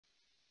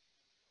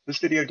This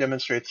video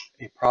demonstrates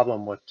a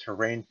problem with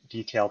terrain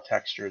detail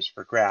textures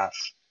for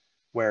grass,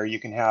 where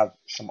you can have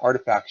some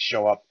artifacts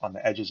show up on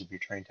the edges of your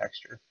terrain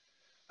texture.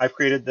 I've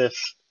created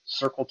this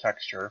circle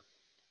texture,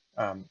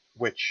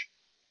 which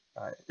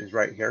is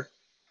right here.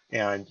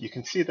 And you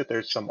can see that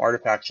there's some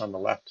artifacts on the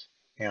left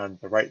and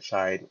the right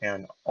side,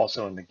 and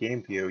also in the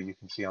game view, you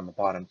can see on the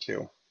bottom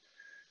too.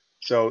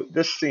 So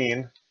this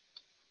scene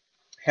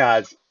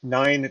has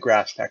 9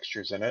 grass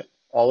textures in it.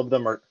 All of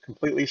them are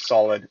completely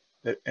solid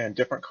and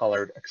different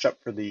colored,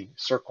 except for the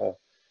circle,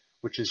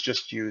 which is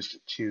just used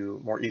to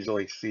more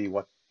easily see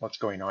what's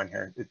going on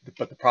here.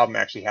 But the problem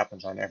actually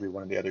happens on every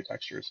one of the other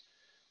textures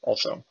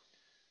also.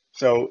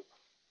 So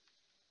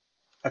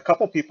a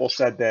couple people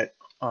said that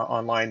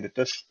online that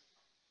this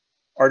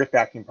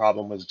artifacting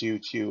problem was due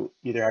to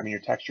either having your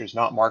textures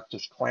not marked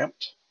as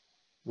clamped,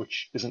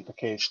 which isn't the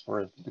case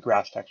for the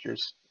grass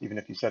textures. Even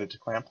if you set it to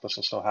clamp, this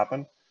will still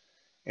happen.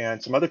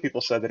 And some other people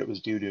said that it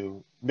was due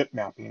to MIP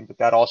mapping, but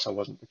that also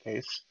wasn't the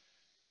case.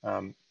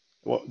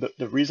 Well,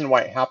 the reason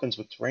why it happens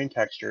with terrain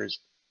textures,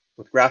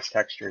 with grass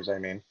textures, I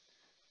mean,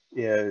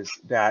 is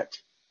that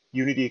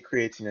Unity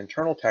creates an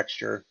internal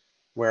texture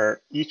where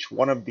each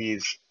one of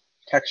these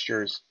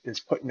textures is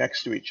put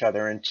next to each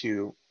other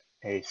into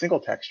a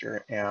single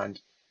texture. And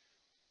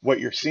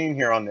what you're seeing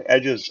here on the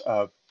edges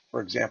of,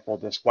 for example,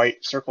 this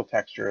white circle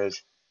texture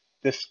is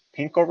this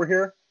pink over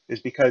here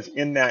is because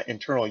in that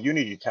internal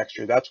Unity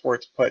texture, that's where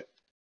it's put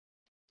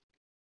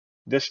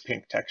this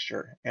pink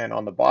texture. And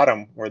on the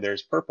bottom where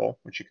there's purple,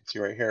 which you can see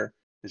right here,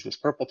 is this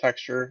purple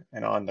texture.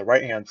 And on the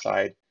right-hand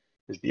side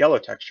is the yellow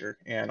texture.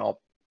 And I'll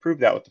prove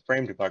that with the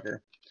frame debugger.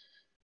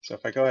 So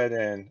if I go ahead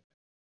and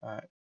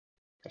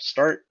press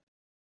start,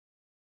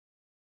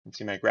 you can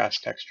see my grass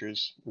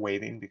textures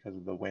waving because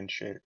of the wind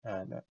shader,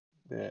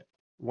 the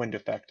wind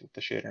effect that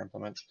the shader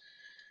implements.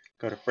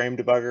 Go to frame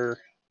debugger,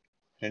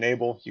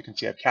 enable, you can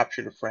see I've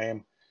captured a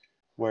frame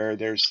where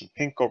there's some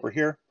pink over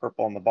here,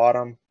 purple on the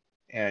bottom,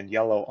 and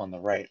yellow on the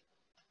right.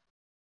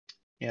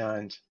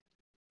 And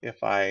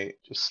if I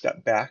just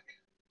step back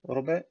a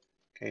little bit,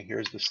 okay,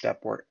 here's the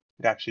step where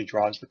it actually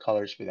draws the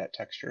colors for that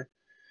texture.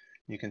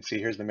 You can see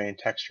here's the main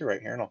texture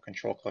right here, and I'll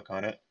control click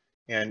on it.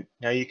 And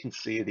now you can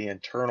see the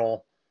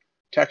internal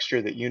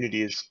texture that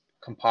Unity is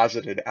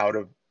composited out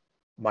of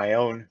my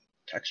own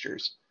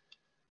textures.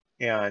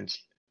 And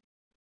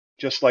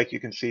just like you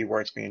can see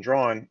where it's being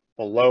drawn,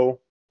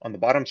 below on the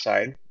bottom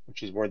side,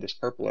 which is where this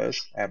purple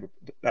is,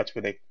 that's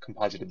where they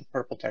composited the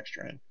purple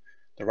texture in.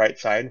 The right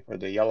side, where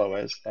the yellow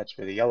is, that's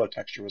where the yellow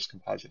texture was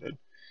composited.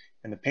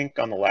 And the pink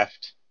on the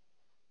left,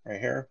 right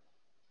here,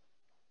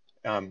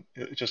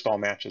 it just all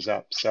matches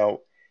up.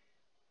 So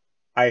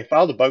I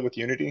filed a bug with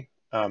Unity.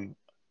 I'm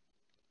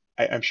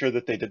sure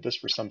that they did this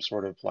for some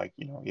sort of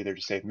either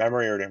to save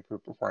memory or to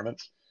improve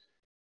performance.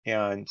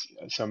 And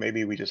so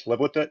maybe we just live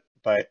with it,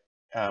 but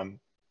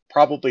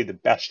probably the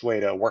best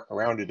way to work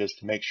around it is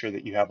to make sure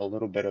that you have a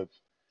little bit of,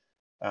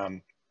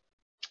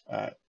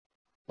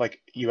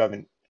 you have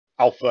an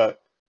alpha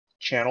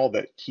channel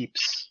that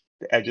keeps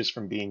the edges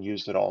from being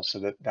used at all,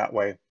 so that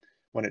way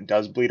when it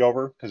does bleed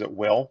over, because it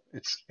will,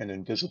 it's an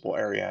invisible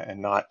area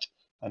and not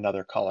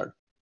another color.